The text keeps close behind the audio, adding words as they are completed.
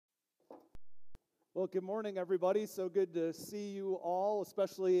Well, good morning, everybody. So good to see you all,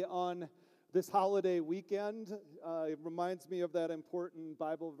 especially on this holiday weekend. It reminds me of that important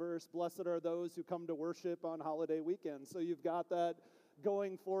Bible verse, blessed are those who come to worship on holiday weekends. So you've got that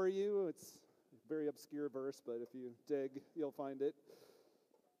going for you. It's a very obscure verse, but if you dig, you'll find it.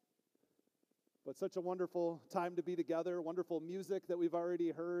 But such a wonderful time to be together, wonderful music that we've already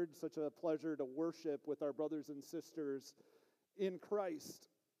heard, such a pleasure to worship with our brothers and sisters in Christ.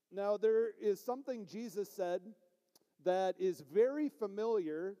 Now, there is something Jesus said that is very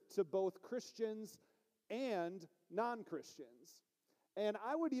familiar to both Christians and non-Christians. And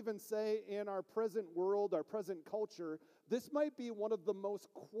I would even say in our present world, our present culture, this might be one of the most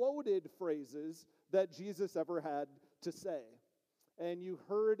quoted phrases that Jesus ever had to say. And you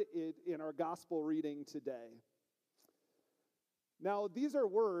heard it in our gospel reading today. Now, these are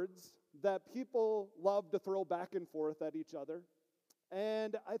words that people love to throw back and forth at each other.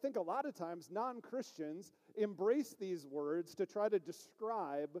 And I think a lot of times non-Christians embrace these words to try to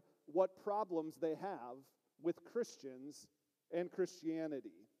describe what problems they have with Christians and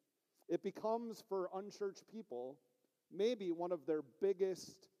Christianity. It becomes, for unchurched people, maybe one of their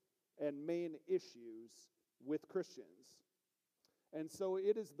biggest and main issues with Christians. And so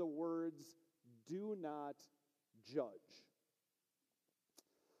it is the words, do not judge.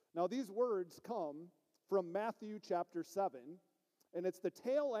 Now these words come from Matthew chapter 7, and it's the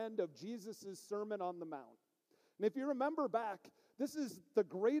tail end of Jesus' Sermon on the Mount. And if you remember back, this is the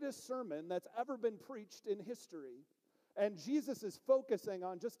greatest sermon that's ever been preached in history. And Jesus is focusing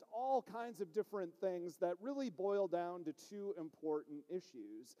on just all kinds of different things that really boil down to two important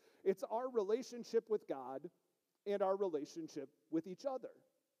issues. It's our relationship with God and our relationship with each other.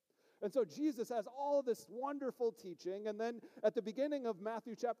 And so Jesus has all this wonderful teaching, and then at the beginning of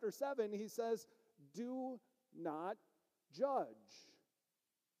Matthew chapter 7, he says, do not judge.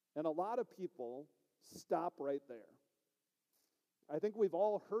 And a lot of people stop right there. I think we've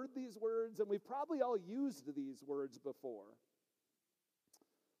all heard these words, and we've probably all used these words before.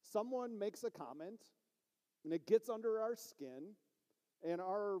 Someone makes a comment, and it gets under our skin, and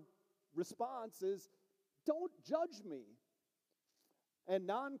our response is, don't judge me. And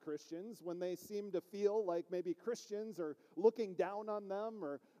non-Christians, when they seem to feel like maybe Christians are looking down on them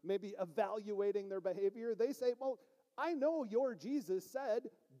or maybe evaluating their behavior, they say, well, I know your Jesus said,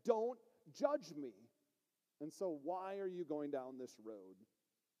 don't judge me. And so why are you going down this road?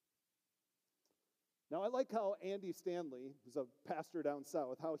 Now, I like how Andy Stanley, who's a pastor down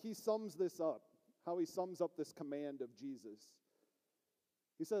south, how he sums this up, how he sums up this command of Jesus.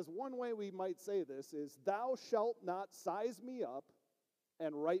 He says, one way we might say this is, thou shalt not size me up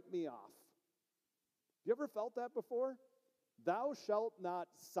and write me off. You ever felt that before? Thou shalt not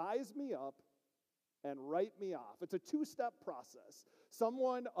size me up and write me off. It's a two-step process.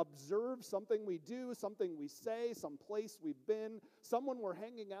 Someone observes something we do, something we say, some place we've been, someone we're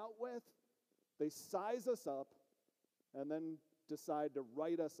hanging out with. They size us up and then decide to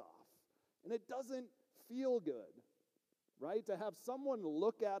write us off. And it doesn't feel good, right? To have someone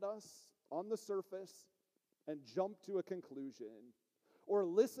look at us on the surface and jump to a conclusion, or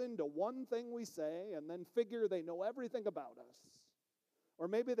listen to one thing we say and then figure they know everything about us. Or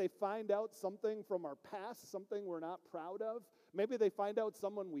maybe they find out something from our past, something we're not proud of. Maybe they find out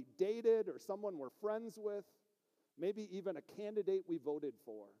someone we dated or someone we're friends with. Maybe even a candidate we voted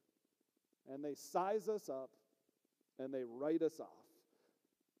for. And they size us up and they write us off.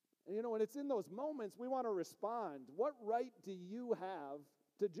 And when it's in those moments, we want to respond. What right do you have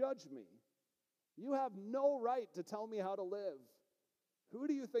to judge me? You have no right to tell me how to live. Who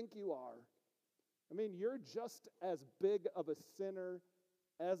do you think you are? I mean, you're just as big of a sinner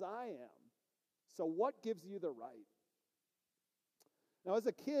as I am. So what gives you the right? Now, as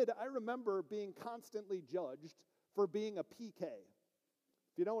a kid, I remember being constantly judged for being a PK.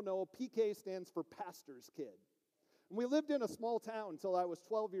 If you don't know, PK stands for pastor's kid. And we lived in a small town until I was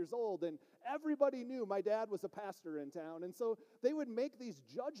 12 years old, and everybody knew my dad was a pastor in town. And so they would make these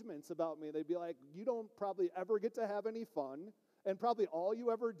judgments about me. They'd be like, you don't probably ever get to have any fun, and probably all you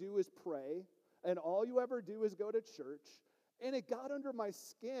ever do is pray, and all you ever do is go to church. And it got under my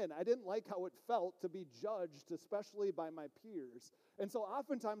skin. I didn't like how it felt to be judged, especially by my peers. And so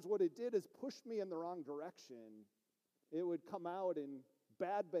oftentimes what it did is push me in the wrong direction. It would come out in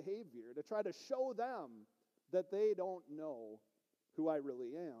bad behavior to try to show them that they don't know who I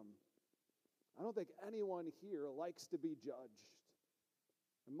really am. I don't think anyone here likes to be judged.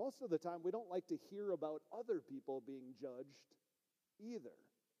 And most of the time, we don't like to hear about other people being judged either.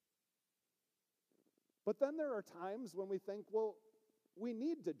 But then there are times when we think, well, we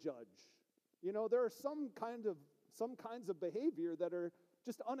need to judge. There are some kinds of behavior that are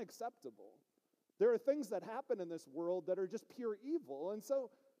just unacceptable. There are things that happen in this world that are just pure evil. And so,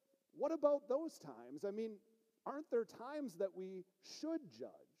 what about those times? I mean, aren't there times that we should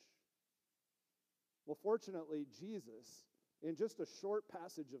judge? Well, fortunately, Jesus, in just a short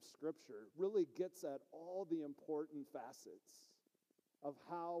passage of Scripture, really gets at all the important facets of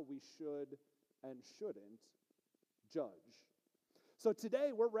how we should and shouldn't judge. So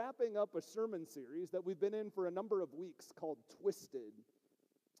today we're wrapping up a sermon series that we've been in for a number of weeks called Twisted.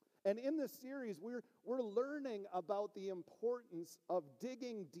 And in this series, we're learning about the importance of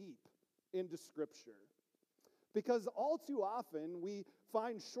digging deep into Scripture. Because all too often we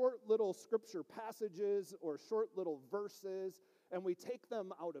find short little Scripture passages or short little verses, and we take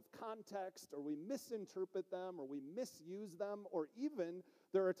them out of context, or we misinterpret them, or we misuse them, or even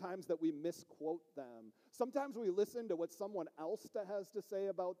there are times that we misquote them. Sometimes we listen to what someone else has to say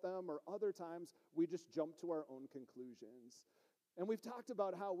about them, or other times we just jump to our own conclusions. And we've talked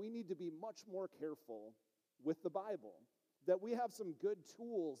about how we need to be much more careful with the Bible, that we have some good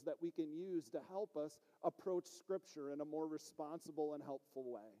tools that we can use to help us approach Scripture in a more responsible and helpful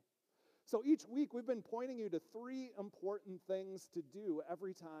way. So each week we've been pointing you to 3 important things to do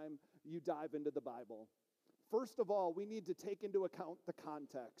every time you dive into the Bible. First of all, we need to take into account the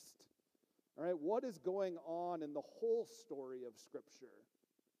context. All right, what is going on in the whole story of Scripture?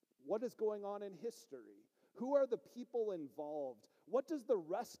 What is going on in history? Who are the people involved? What does the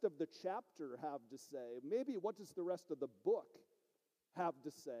rest of the chapter have to say? Maybe what does the rest of the book have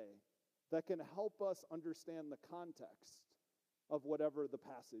to say that can help us understand the context of whatever the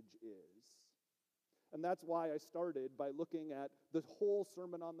passage is? And that's why I started by looking at the whole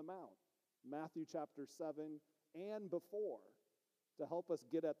Sermon on the Mount, Matthew chapter 7 and before, to help us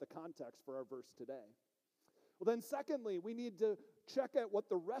get at the context for our verse today. Well, then secondly, we need to check out what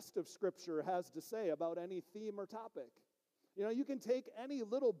the rest of Scripture has to say about any theme or topic. You know, you can take any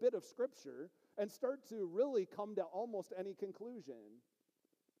little bit of Scripture and start to really come to almost any conclusion.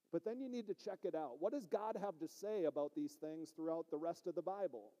 But then you need to check it out. What does God have to say about these things throughout the rest of the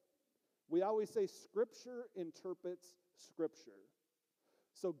Bible? We always say Scripture interprets Scripture.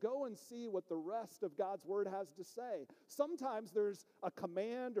 So go and see what the rest of God's Word has to say. Sometimes there's a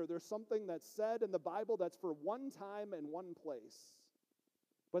command or there's something that's said in the Bible that's for one time and one place.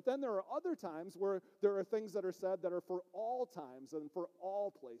 But then there are other times where there are things that are said that are for all times and for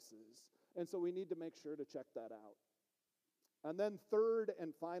all places. And so we need to make sure to check that out. And then third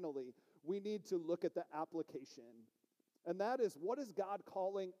and finally, we need to look at the application. And that is, what is God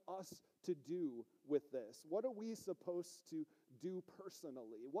calling us to do with this? What are we supposed to do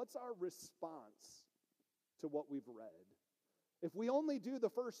personally? What's our response to what we've read? If we only do the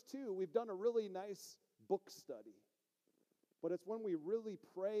first 2, we've done a really nice book study. But it's when we really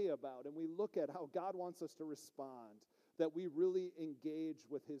pray about and we look at how God wants us to respond that we really engage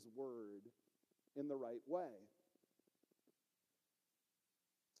with His Word in the right way.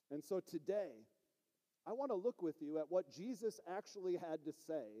 And so today, I want to look with you at what Jesus actually had to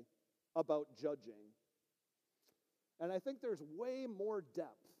say about judging. And I think there's way more depth,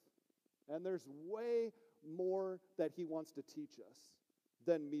 and there's way more that He wants to teach us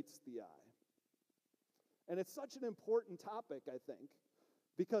than meets the eye. And it's such an important topic, I think,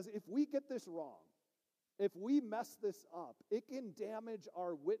 because if we get this wrong, if we mess this up, it can damage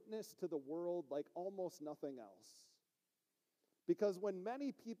our witness to the world like almost nothing else. Because when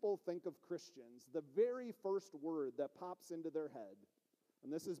many people think of Christians, the very first word that pops into their head,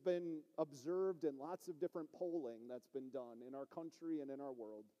 and this has been observed in lots of different polling that's been done in our country and in our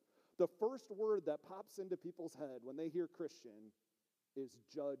world, the first word that pops into people's head when they hear Christian is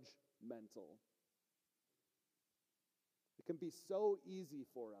judgmental. It can be so easy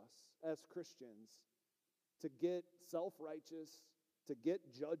for us as Christians to get self-righteous, to get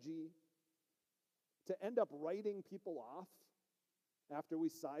judgy, to end up writing people off after we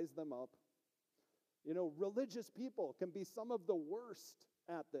size them up. You know, religious people can be some of the worst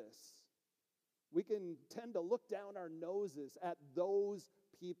at this. We can tend to look down our noses at those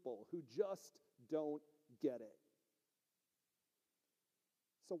people who just don't get it.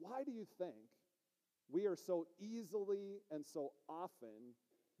 So why do you think we are so easily and so often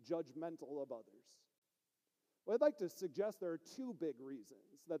judgmental of others? Well, I'd like to suggest there are 2 big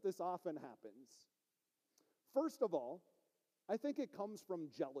reasons that this often happens. First of all, I think it comes from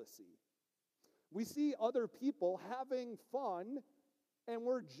jealousy. We see other people having fun, and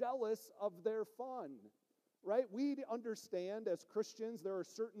we're jealous of their fun, right? We understand as Christians there are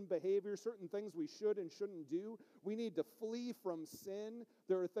certain behaviors, certain things we should and shouldn't do. We need to flee from sin.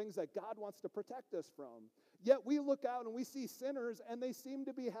 There are things that God wants to protect us from. Yet we look out and we see sinners, and they seem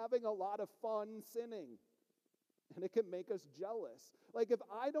to be having a lot of fun sinning. And it can make us jealous. Like, if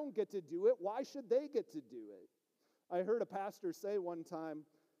I don't get to do it, why should they get to do it? I heard a pastor say one time,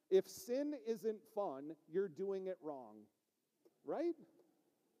 if sin isn't fun, you're doing it wrong. Right?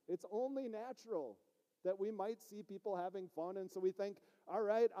 It's only natural that we might see people having fun, and so we think, all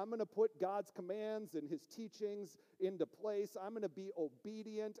right, I'm going to put God's commands and his teachings into place. I'm going to be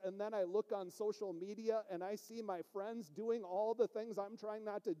obedient, and then I look on social media and I see my friends doing all the things I'm trying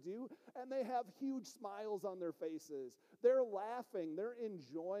not to do, and they have huge smiles on their faces. They're laughing. They're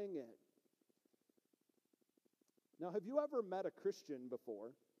enjoying it. Now, have you ever met a Christian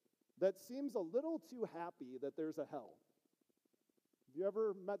before that seems a little too happy that there's a hell? Have you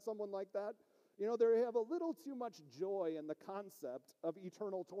ever met someone like that? You know, they have a little too much joy in the concept of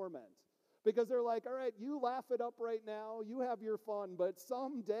eternal torment. Because they're like, all right, you laugh it up right now, you have your fun, but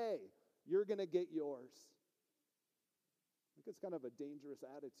someday you're going to get yours. I think it's kind of a dangerous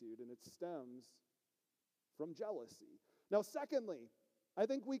attitude, and it stems from jealousy. Now, secondly, I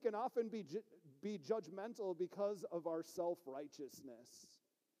think we can often be judgmental because of our self-righteousness.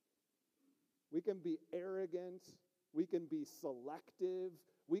 We can be arrogant. We can be selective.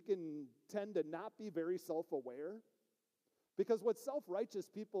 We can tend to not be very self-aware. Because what self-righteous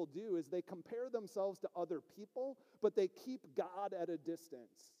people do is they compare themselves to other people, but they keep God at a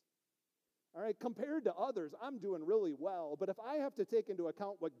distance. All right, compared to others, I'm doing really well, but if I have to take into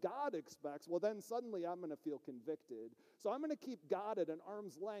account what God expects, well, then suddenly I'm going to feel convicted. So I'm going to keep God at an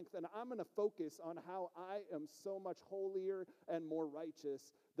arm's length, and I'm going to focus on how I am so much holier and more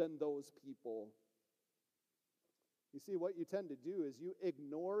righteous than those people. You see, what you tend to do is you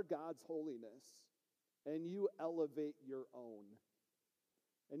ignore God's holiness, and you elevate your own.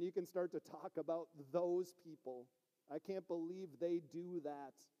 And you can start to talk about those people. I can't believe they do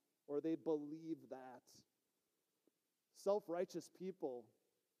that, or they believe that. Self-righteous people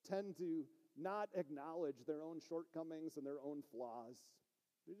tend to not acknowledge their own shortcomings and their own flaws.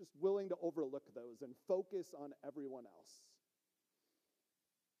 They're just willing to overlook those and focus on everyone else.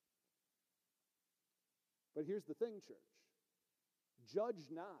 But here's the thing, church. Judge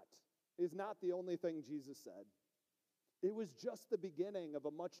not is not the only thing Jesus said. It was just the beginning of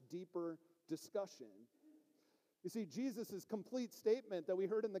a much deeper discussion. You see, Jesus' complete statement that we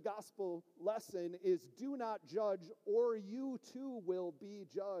heard in the gospel lesson is, do not judge, or you too will be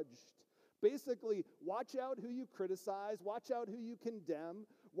judged. Basically, watch out who you criticize, watch out who you condemn,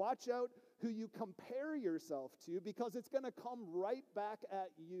 watch out who you compare yourself to, because it's going to come right back at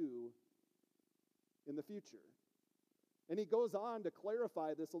you in the future. And he goes on to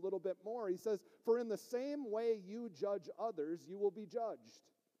clarify this a little bit more. He says, for in the same way you judge others, you will be judged.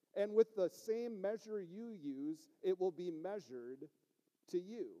 And with the same measure you use, it will be measured to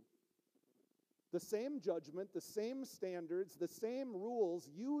you. The same judgment, the same standards, the same rules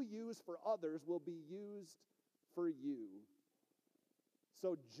you use for others will be used for you.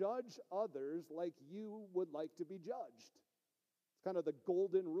 So judge others like you would like to be judged. It's kind of the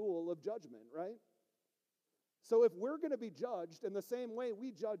golden rule of judgment, right? So if we're going to be judged in the same way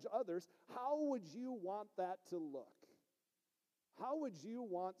we judge others, how would you want that to look? How would you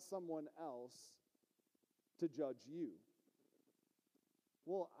want someone else to judge you?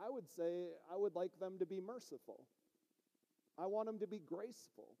 Well, I would say I would like them to be merciful. I want them to be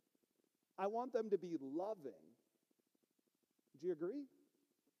graceful. I want them to be loving. Do you agree?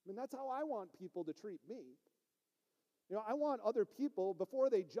 I mean, that's how I want people to treat me. You know, I want other people, before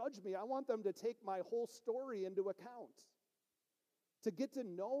they judge me, I want them to take my whole story into account, to get to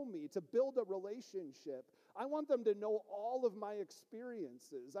know me, to build a relationship. I want them to know all of my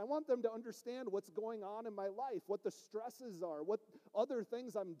experiences. I want them to understand what's going on in my life, what the stresses are, what other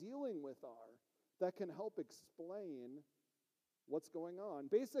things I'm dealing with are that can help explain what's going on.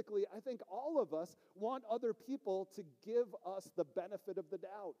 Basically, I think all of us want other people to give us the benefit of the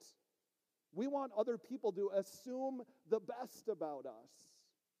doubt. We want other people to assume the best about us.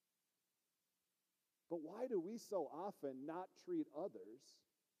 But why do we so often not treat others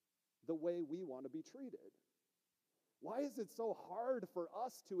the way we want to be treated? Why is it so hard for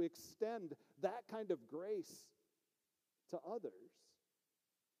us to extend that kind of grace to others?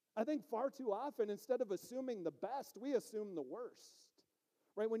 I think far too often, instead of assuming the best, we assume the worst.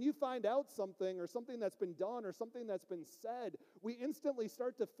 Right? When you find out something or something that's been done or something that's been said, we instantly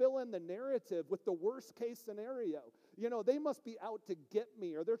start to fill in the narrative with the worst case scenario. You know, they must be out to get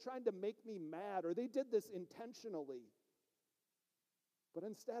me, or they're trying to make me mad, or they did this intentionally. But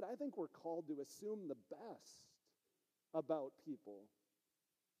instead, I think we're called to assume the best about people,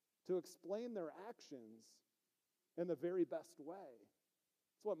 to explain their actions in the very best way.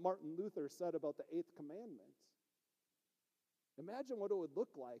 That's what Martin Luther said about the 8th commandment. Imagine what it would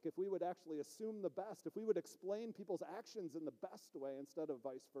look like if we would actually assume the best, if we would explain people's actions in the best way instead of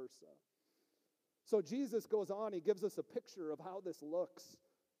vice versa. So Jesus goes on, he gives us a picture of how this looks.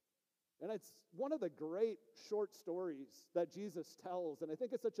 And it's one of the great short stories that Jesus tells, and I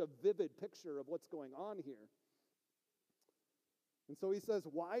think it's such a vivid picture of what's going on here. And so he says,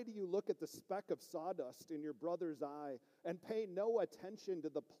 "Why do you look at the speck of sawdust in your brother's eye and pay no attention to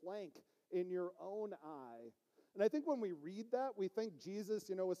the plank in your own eye?" And I think when we read that, we think Jesus,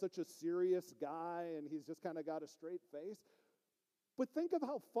 is such a serious guy and he's just kind of got a straight face. But think of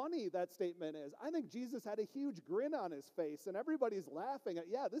how funny that statement is. I think Jesus had a huge grin on his face and everybody's laughing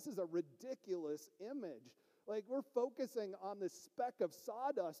at, this is a ridiculous image. Like, we're focusing on this speck of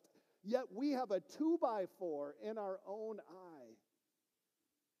sawdust, yet we have a 2x4 in our own eye.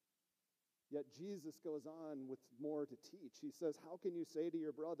 Yet Jesus goes on with more to teach. He says, "How can you say to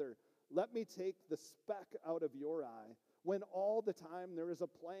your brother, 'Let me take the speck out of your eye,' when all the time there is a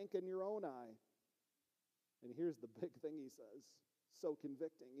plank in your own eye?" And here's the big thing he says, so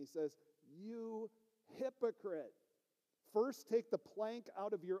convicting. He says, "You hypocrite. First take the plank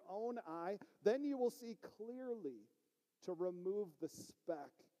out of your own eye, then you will see clearly to remove the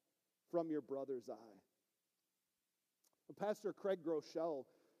speck from your brother's eye." Pastor Craig Groeschel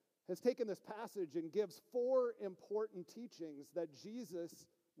has taken this passage and gives 4 important teachings that Jesus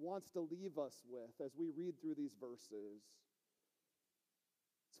wants to leave us with as we read through these verses.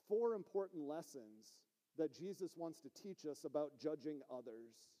 It's 4 important lessons that Jesus wants to teach us about judging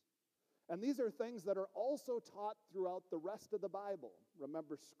others. And these are things that are also taught throughout the rest of the Bible.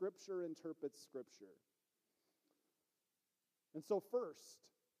 Remember, Scripture interprets Scripture. And so first,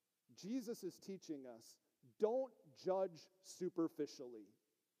 Jesus is teaching us, don't judge superficially.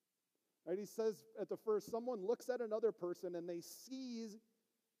 Right? He says at the first, someone looks at another person and they see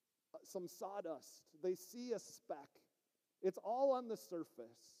some sawdust. They see a speck. It's all on the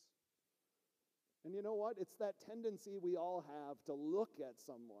surface. And you know what? It's that tendency we all have to look at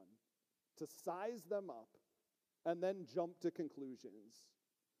someone, to size them up, and then jump to conclusions.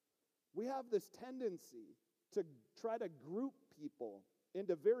 We have this tendency to try to group people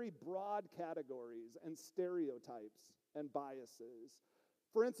into very broad categories and stereotypes and biases.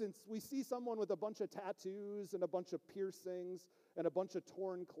 For instance, we see someone with a bunch of tattoos and a bunch of piercings and a bunch of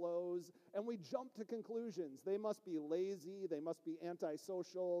torn clothes, and we jump to conclusions. They must be lazy, they must be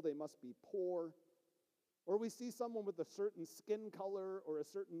antisocial, they must be poor. Or we see someone with a certain skin color or a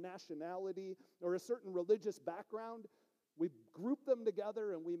certain nationality or a certain religious background. We group them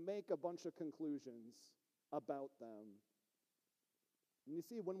together and we make a bunch of conclusions about them. And you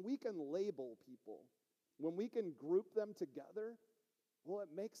see, when we can label people, when we can group them together, well, it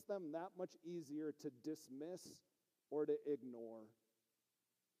makes them that much easier to dismiss or to ignore.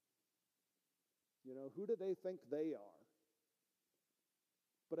 Who do they think they are?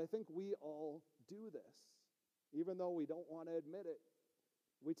 But I think we all do this, even though we don't want to admit it.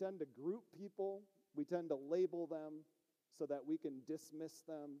 We tend to group people, we tend to label them so that we can dismiss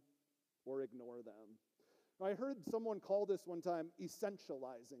them or ignore them. I heard someone call this one time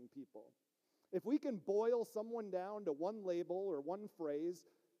essentializing people. If we can boil someone down to one label or one phrase,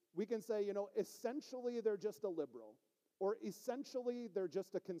 we can say, essentially they're just a liberal, or essentially they're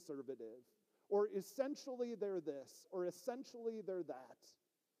just a conservative, or essentially they're this, or essentially they're that.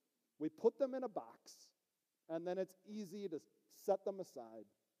 We put them in a box, and then it's easy to set them aside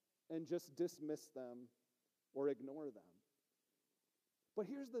and just dismiss them or ignore them. But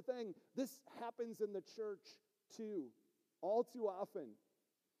here's the thing, this happens in the church too, all too often.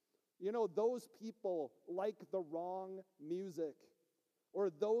 Those people like the wrong music, or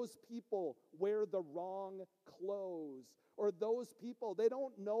those people wear the wrong clothes, or those people, they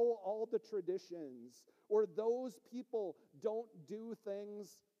don't know all the traditions, or those people don't do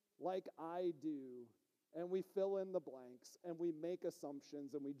things like I do. And we fill in the blanks, and we make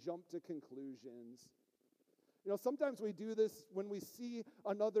assumptions, and we jump to conclusions. Sometimes we do this when we see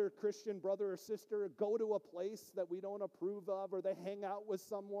another Christian brother or sister go to a place that we don't approve of, or they hang out with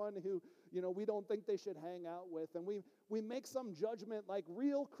someone who, we don't think they should hang out with. And we make some judgment like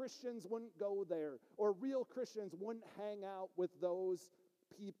real Christians wouldn't go there, or real Christians wouldn't hang out with those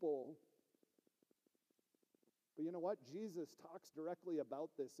people. But you know what? Jesus talks directly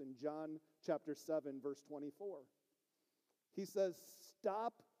about this in John chapter 7, verse 24. He says,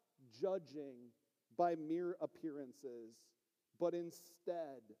 "Stop judging by mere appearances, but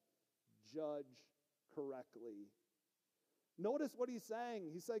instead judge correctly." Notice what he's saying.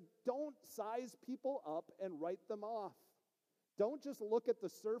 He's like, don't size people up and write them off. Don't just look at the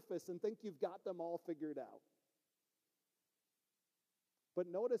surface and think you've got them all figured out. But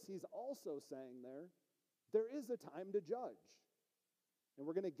notice he's also saying there, there is a time to judge. And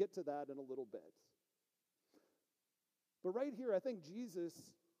we're going to get to that in a little bit. But right here, I think Jesus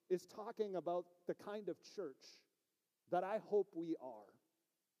is talking about the kind of church that I hope we are.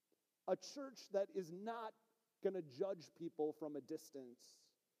 A church that is not going to judge people from a distance.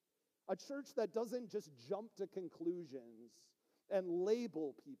 A church that doesn't just jump to conclusions and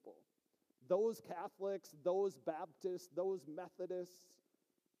label people. Those Catholics, those Baptists, those Methodists,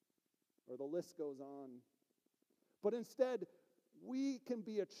 or the list goes on. But instead, we can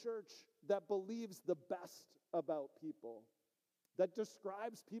be a church that believes the best about people, that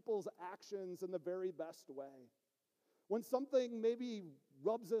describes people's actions in the very best way. When something maybe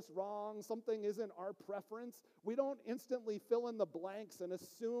rubs us wrong, something isn't our preference, we don't instantly fill in the blanks and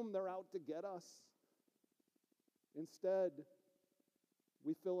assume they're out to get us. Instead,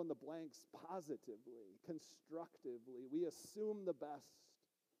 we fill in the blanks positively, constructively. We assume the best.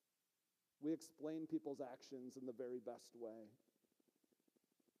 We explain people's actions in the very best way.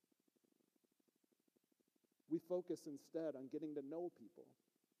 We focus instead on getting to know people,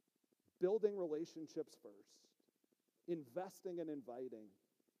 building relationships first, investing and inviting,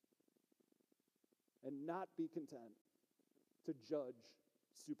 and not be content to judge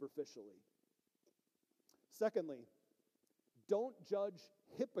superficially. Secondly, don't judge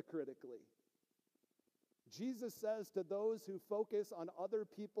hypocritically. Jesus says to those who focus on other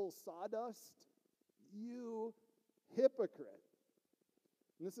people's sawdust, you hypocrite.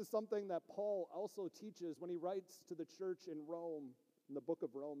 And this is something that Paul also teaches when he writes to the church in Rome, in the book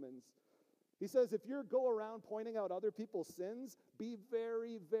of Romans. He says, if you go around pointing out other people's sins, be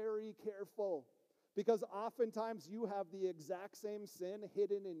very, very careful. Because oftentimes you have the exact same sin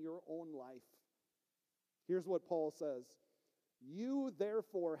hidden in your own life. Here's what Paul says. You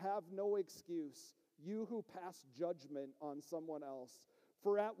therefore have no excuse, you who pass judgment on someone else.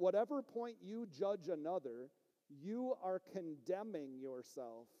 For at whatever point you judge another, you are condemning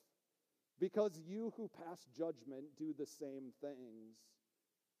yourself, because you who pass judgment do the same things.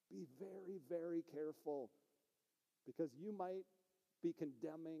 Be very, very careful, because you might be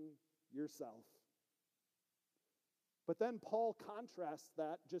condemning yourself. But then Paul contrasts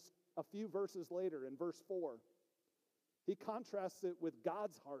that just a few verses later in verse 4. He contrasts it with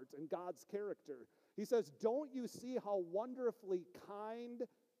God's heart and God's character. He says, don't you see how wonderfully kind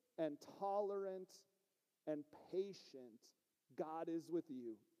and tolerant and patient God is with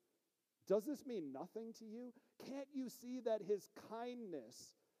you? Does this mean nothing to you? Can't you see that his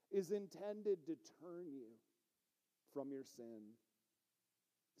kindness is intended to turn you from your sin?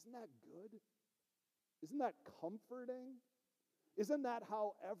 Isn't that good? Isn't that comforting? Isn't that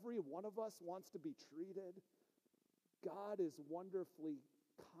how every one of us wants to be treated? God is wonderfully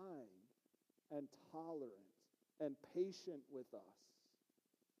kind and tolerant and patient with us.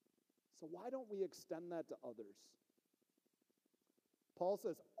 So why don't we extend that to others? Paul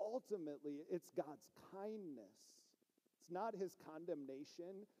says, ultimately, it's God's kindness. It's not his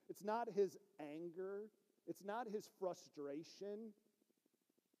condemnation. It's not his anger. It's not his frustration.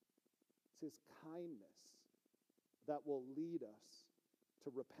 It's his kindness that will lead us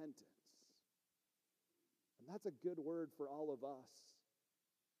to repentance. And that's a good word for all of us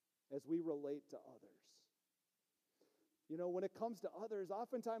as we relate to others. You know, when it comes to others,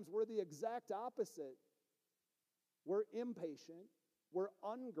 oftentimes we're the exact opposite. We're impatient, we're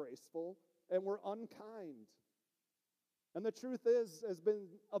ungraceful, and we're unkind. And the truth is, has been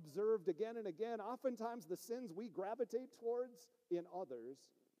observed again and again, oftentimes the sins we gravitate towards in others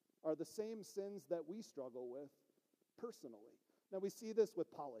are the same sins that we struggle with personally. Now, we see this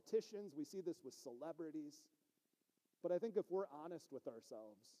with politicians, we see this with celebrities, but I think if we're honest with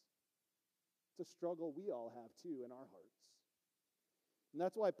ourselves, it's a struggle we all have too in our hearts. And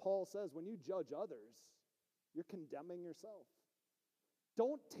that's why Paul says when you judge others, you're condemning yourself.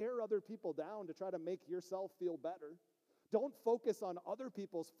 Don't tear other people down to try to make yourself feel better. Don't focus on other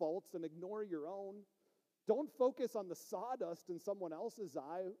people's faults and ignore your own. Don't focus on the sawdust in someone else's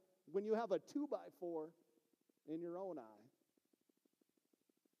eye when you have a 2x4 in your own eye.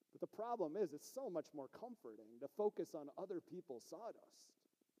 But the problem is, it's so much more comforting to focus on other people's sawdust.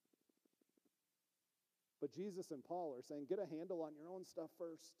 But Jesus and Paul are saying, get a handle on your own stuff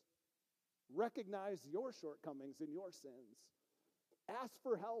first. Recognize your shortcomings and your sins. Ask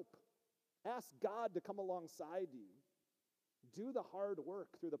for help. Ask God to come alongside you. Do the hard work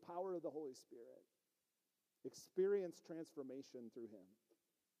through the power of the Holy Spirit. Experience transformation through him.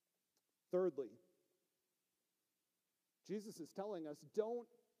 Thirdly, Jesus is telling us, don't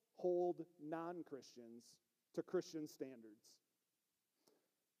hold non-Christians to Christian standards.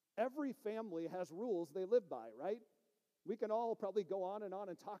 Every family has rules they live by, right? We can all probably go on and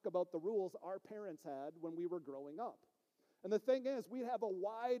talk about the rules our parents had when we were growing up. And the thing is, we have a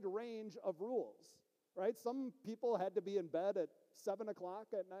wide range of rules, right? Some people had to be in bed at 7 o'clock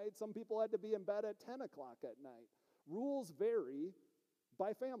at night. Some people had to be in bed at 10 o'clock at night. Rules vary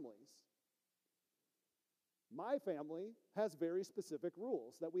by families. My family has very specific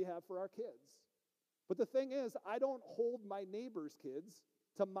rules that we have for our kids. But the thing is, I don't hold my neighbor's kids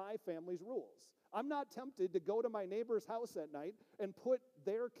to my family's rules. I'm not tempted to go to my neighbor's house at night and put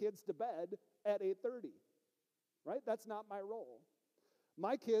their kids to bed at 8:30, right? That's not my role.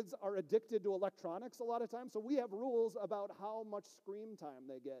 My kids are addicted to electronics a lot of times, so we have rules about how much screen time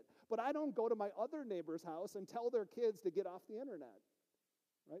they get. But I don't go to my other neighbor's house and tell their kids to get off the internet,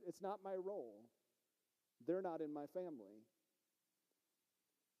 right? It's not my role. They're not in my family.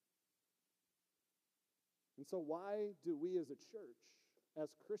 And so why do we as a church,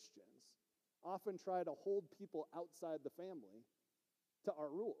 as Christians, often try to hold people outside the family to our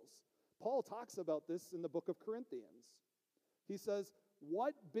rules? Paul talks about this in the book of Corinthians. He says,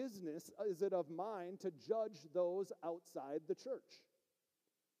 "What business is it of mine to judge those outside the church?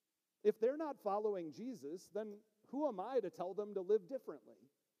 If they're not following Jesus, then who am I to tell them to live differently?"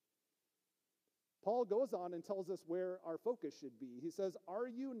 Paul goes on and tells us where our focus should be. He says, "Are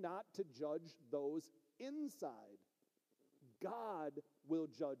you not to judge those inside? God will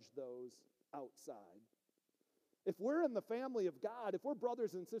judge those outside." If we're in the family of God, if we're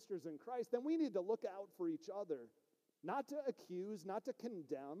brothers and sisters in Christ, then we need to look out for each other. Not to accuse, not to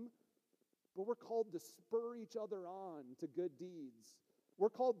condemn, but we're called to spur each other on to good deeds. We're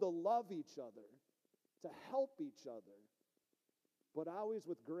called to love each other, to help each other, but always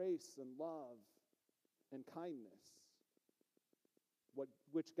with grace and love and kindness,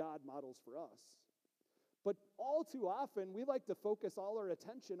 which God models for us. But all too often, we like to focus all our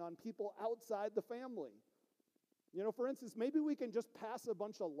attention on people outside the family. You know, for instance, maybe we can just pass a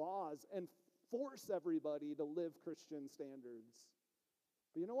bunch of laws and force everybody to live Christian standards.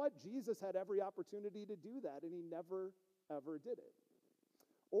 But you know what? Jesus had every opportunity to do that, and he never, ever did it.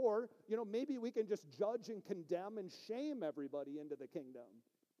 Or, you know, maybe we can just judge and condemn and shame everybody into the kingdom.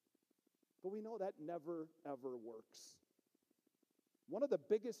 But we know that never, ever works. One of the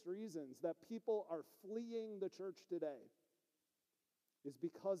biggest reasons that people are fleeing the church today is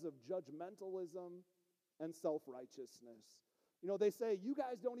because of judgmentalism and self-righteousness. You know, they say, you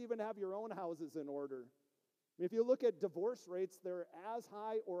guys don't even have your own houses in order. If you look at divorce rates, they're as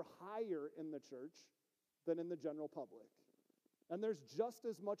high or higher in the church than in the general public. And there's just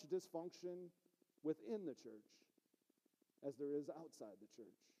as much dysfunction within the church as there is outside the church.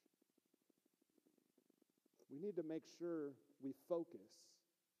 We need to make sure we focus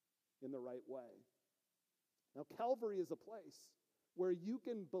in the right way. Now, Calvary is a place where you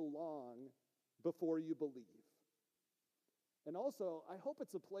can belong before you believe. And also, I hope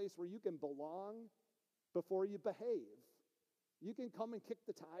it's a place where you can belong before you behave. You can come and kick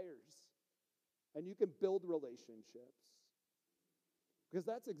the tires, and you can build relationships. Because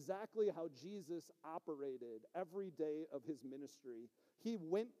that's exactly how Jesus operated every day of his ministry. He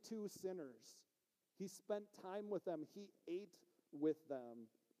went to sinners. He spent time with them. He ate with them.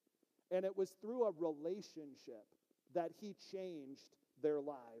 And it was through a relationship that he changed their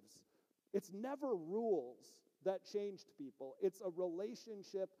lives. It's never rules that changed people. It's a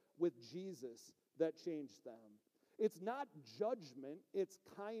relationship with Jesus that changed them. It's not judgment, it's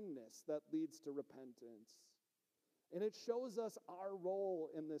kindness that leads to repentance. And it shows us our role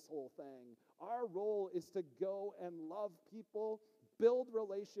in this whole thing. Our role is to go and love people, build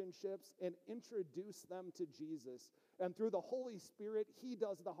relationships, and introduce them to Jesus. And through the Holy Spirit, he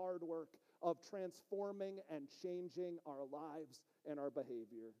does the hard work of transforming and changing our lives and our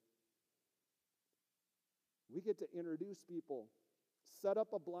behavior. We get to introduce people, set up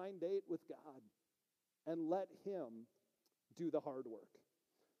a blind date with God, and let him do the hard work.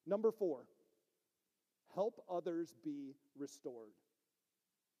 Number 4, help others be restored.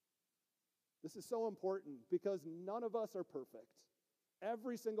 This is so important because none of us are perfect.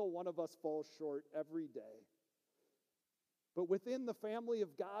 Every single one of us falls short every day. But within the family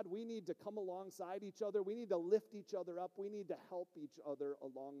of God, we need to come alongside each other. We need to lift each other up. We need to help each other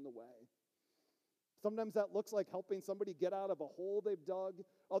along the way. Sometimes that looks like helping somebody get out of a hole they've dug.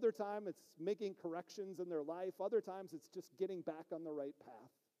 Other times it's making corrections in their life. Other times it's just getting back on the right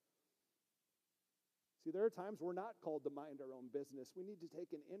path. See, there are times we're not called to mind our own business. We need to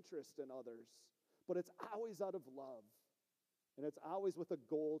take an interest in others. But it's always out of love. And it's always with a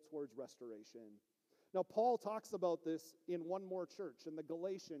goal towards restoration. Now, Paul talks about this in one more church, in the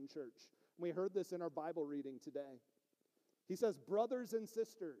Galatian church. We heard this in our Bible reading today. He says, brothers and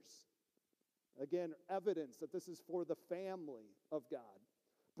sisters, Again, evidence that this is for the family of God.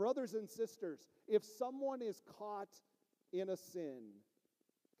 Brothers and sisters, if someone is caught in a sin,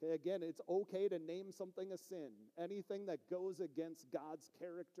 okay, again, it's okay to name something a sin. Anything that goes against God's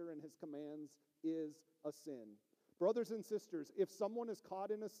character and his commands is a sin. Brothers and sisters, if someone is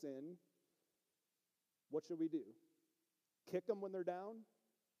caught in a sin, what should we do? Kick them when they're down?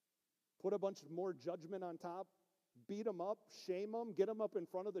 Put a bunch more judgment on top? Beat them up? Shame them? Get them up in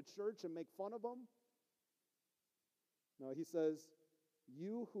front of the church and make fun of them? No, he says,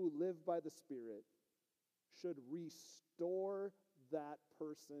 you who live by the Spirit should restore that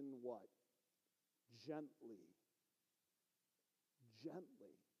person what? Gently.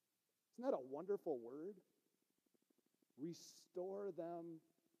 Gently. Isn't that a wonderful word? Restore them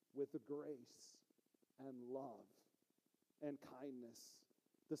with grace and love and kindness.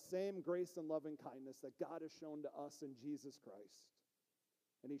 The same grace and love and kindness that God has shown to us in Jesus Christ.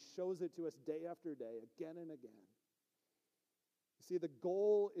 And he shows it to us day after day, again and again. You see, the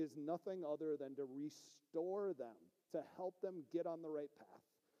goal is nothing other than to restore them, to help them get on the right path.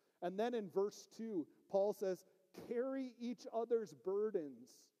 And then in verse 2, Paul says, carry each other's burdens,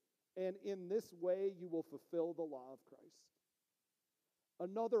 and in this way you will fulfill the law of Christ.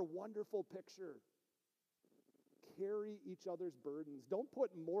 Another wonderful picture. Carry each other's burdens. Don't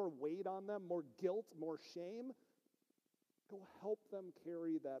put more weight on them, more guilt, more shame. Go help them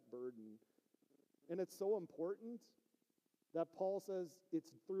carry that burden. And it's so important that Paul says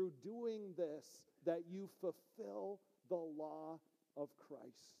it's through doing this that you fulfill the law of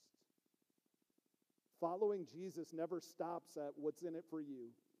Christ. Following Jesus never stops at what's in it for you.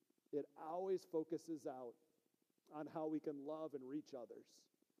 It always focuses out on how we can love and reach others.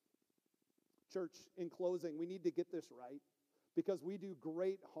 Church, in closing, we need to get this right because we do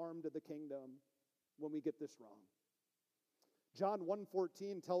great harm to the kingdom when we get this wrong. John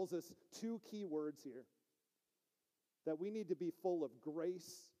 1:14 tells us two key words here. That we need to be full of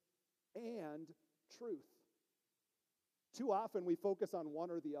grace and truth. Too often we focus on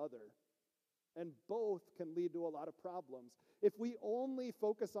one or the other, and both can lead to a lot of problems. If we only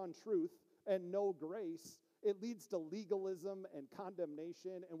focus on truth and no grace, it leads to legalism and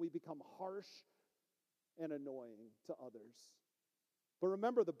condemnation, and we become harsh and annoying to others. But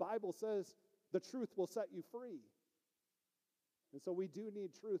remember, the Bible says the truth will set you free. And so we do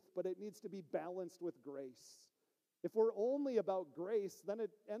need truth, but it needs to be balanced with grace. If we're only about grace, then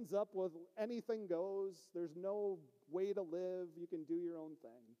it ends up with anything goes. There's no way to live. You can do your own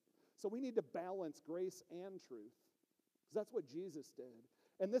thing. So we need to balance grace and truth, because that's what Jesus did.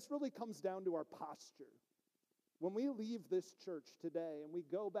 And this really comes down to our posture. When we leave this church today and we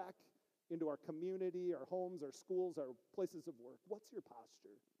go back into our community, our homes, our schools, our places of work, what's your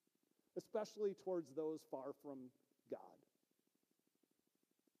posture? Especially towards those far from God.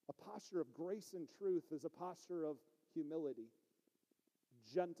 A posture of grace and truth is a posture of humility,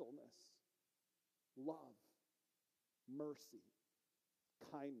 gentleness, love, mercy,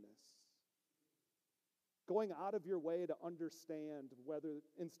 kindness. Going out of your way to understand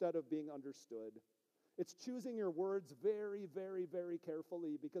instead of being understood. It's choosing your words very, very, very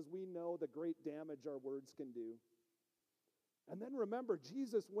carefully because we know the great damage our words can do. And then remember,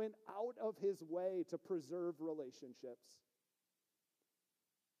 Jesus went out of his way to preserve relationships.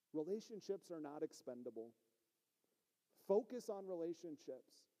 Relationships are not expendable. Focus on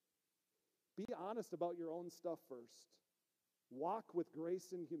relationships. Be honest about your own stuff first. Walk with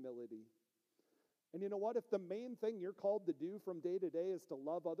grace and humility. And you know what? If the main thing you're called to do from day to day is to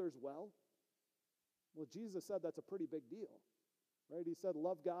love others well, Jesus said that's a pretty big deal, right? He said,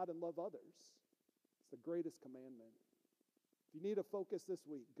 love God and love others. It's the greatest commandment. If you need a focus this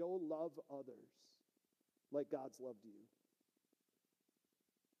week, go love others like God's loved you.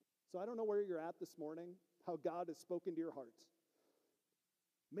 So I don't know where you're at this morning, how God has spoken to your hearts.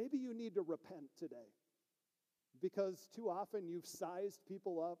 Maybe you need to repent today because too often you've sized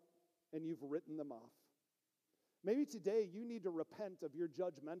people up and you've written them off. Maybe today you need to repent of your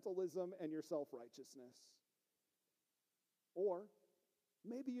judgmentalism and your self-righteousness. Or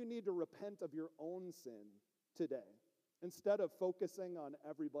maybe you need to repent of your own sin today instead of focusing on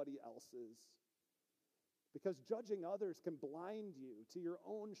everybody else's. Because judging others can blind you to your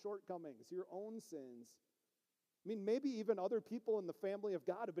own shortcomings, your own sins. I mean, maybe even other people in the family of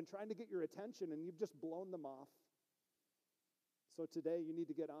God have been trying to get your attention and you've just blown them off. So today you need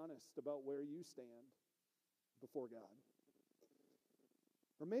to get honest about where you stand before God.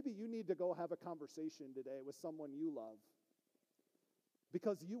 Or maybe you need to go have a conversation today with someone you love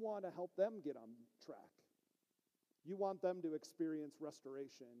because you want to help them get on track. You want them to experience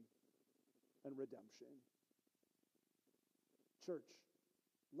restoration and redemption. Church,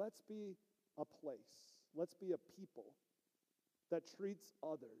 let's be a place. Let's be a people that treats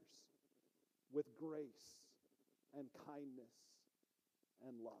others with grace and kindness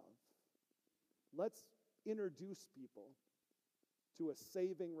and love. Let's introduce people to a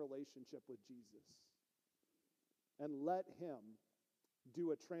saving relationship with Jesus and let him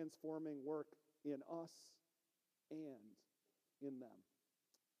do a transforming work in us and in them.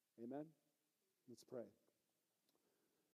 Amen? Let's pray.